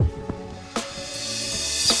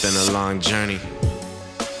It's been a long journey.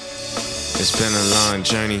 It's been a long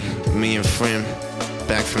journey. Me and Frim,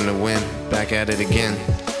 back from the wind, back at it again.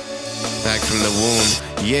 Back from the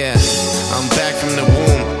womb, yeah, I'm back from the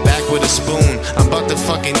womb, back with a spoon. I'm about to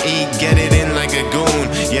fucking eat, get it in like a goon.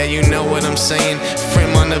 Yeah, you know what I'm saying.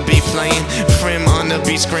 Frim on the beat playing, Frim on the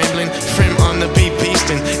beat scrambling, Frim on the beat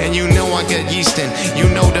beastin'. And you know I got yeastin', you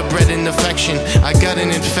know the bread and affection. I got an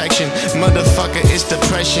infection, motherfucker, it's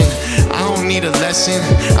depression. I don't need a lesson,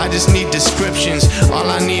 I just need descriptions. All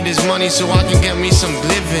I need is money so I can get me some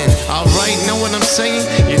living. Alright, know what I'm saying?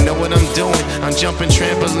 You know what I'm doing. I'm jumping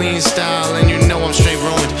trampoline style and you know I'm straight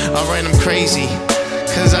ruined. Alright, I'm crazy,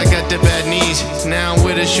 cause I got the bad knees. Now I'm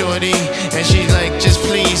with a shorty and she like, just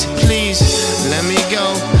please, please, let me go.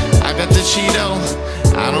 I got the Cheeto,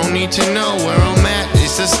 I don't need to know where I'm at,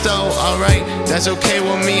 it's the stove. Alright, that's okay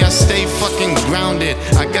with me, I stay fucking grounded.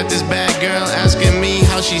 I got this bad girl asking me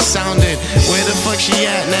how she sounded. Where the fuck she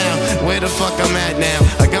at now? Where the fuck I'm at now?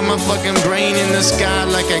 I got my fucking brain in the sky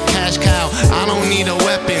like a cash cow. I don't need a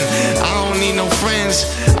weapon, I don't need no friends,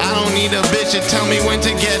 I don't need a bitch to tell me when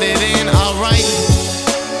to get it in. Alright,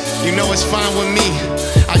 you know it's fine with me.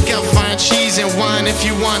 I got fine cheese and wine if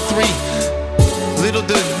you want 3. Little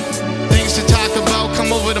the things to talk about,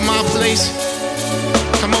 come over to my place,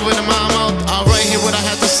 come over to my mouth. Alright, hear what I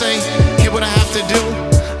have to say, hear what I have to do.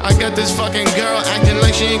 I got this fucking girl acting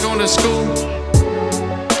like she ain't going to school.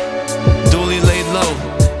 Duly laid low,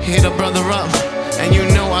 hit a brother up, and you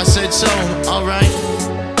know I said so. Alright,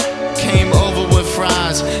 came over with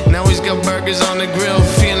fries, now he's got burgers on the grill,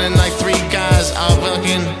 feeling like 3 guys. I'm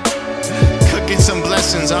fucking cooking some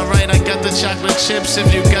blessings. Alright, I got the chocolate chips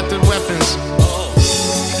if you got the weapons.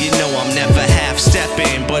 You know I'm never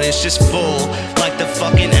half-stepping, but it's just full, like the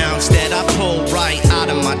fucking ounce that I pull right out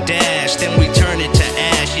of my dash. Then we turn it to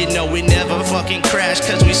ash. You know we never fucking crash,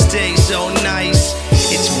 cause we stay so nice.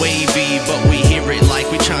 It's wavy, but we hear it like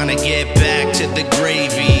we tryna get back to the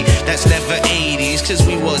gravy. That's never 80s, cause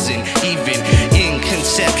we wasn't even in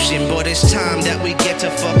conception. But it's time that we get to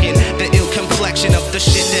fucking the ill complexion of the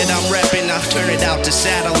shit that I'm reppin'. I've turned it out to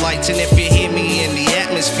satellites, and if you hear me in the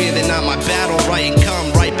atmosphere, then I'm my battle right and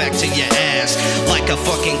come right back to your ass like a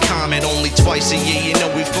fucking comet. Only twice a year, you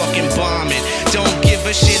know we fucking bomb it. Don't give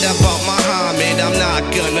a shit about Muhammad, I'm not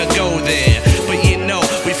gonna go there. But you know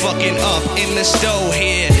we fucking up in the stove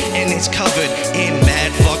here, and it's covered in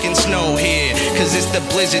mad fucking snow here, cause it's the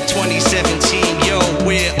Blizzard 2017. Yo,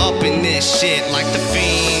 we're up in this shit like the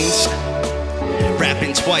fiends.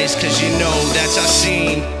 Rapping twice cause you know that's our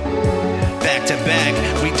scene. Back to back,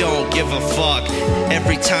 we don't give a fuck.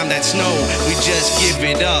 Every time that snow, we just give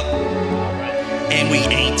it up. And we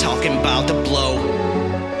ain't talking about the blow,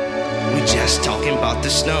 we just talking about the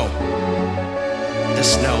snow. The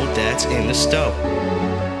snow that's in the stove.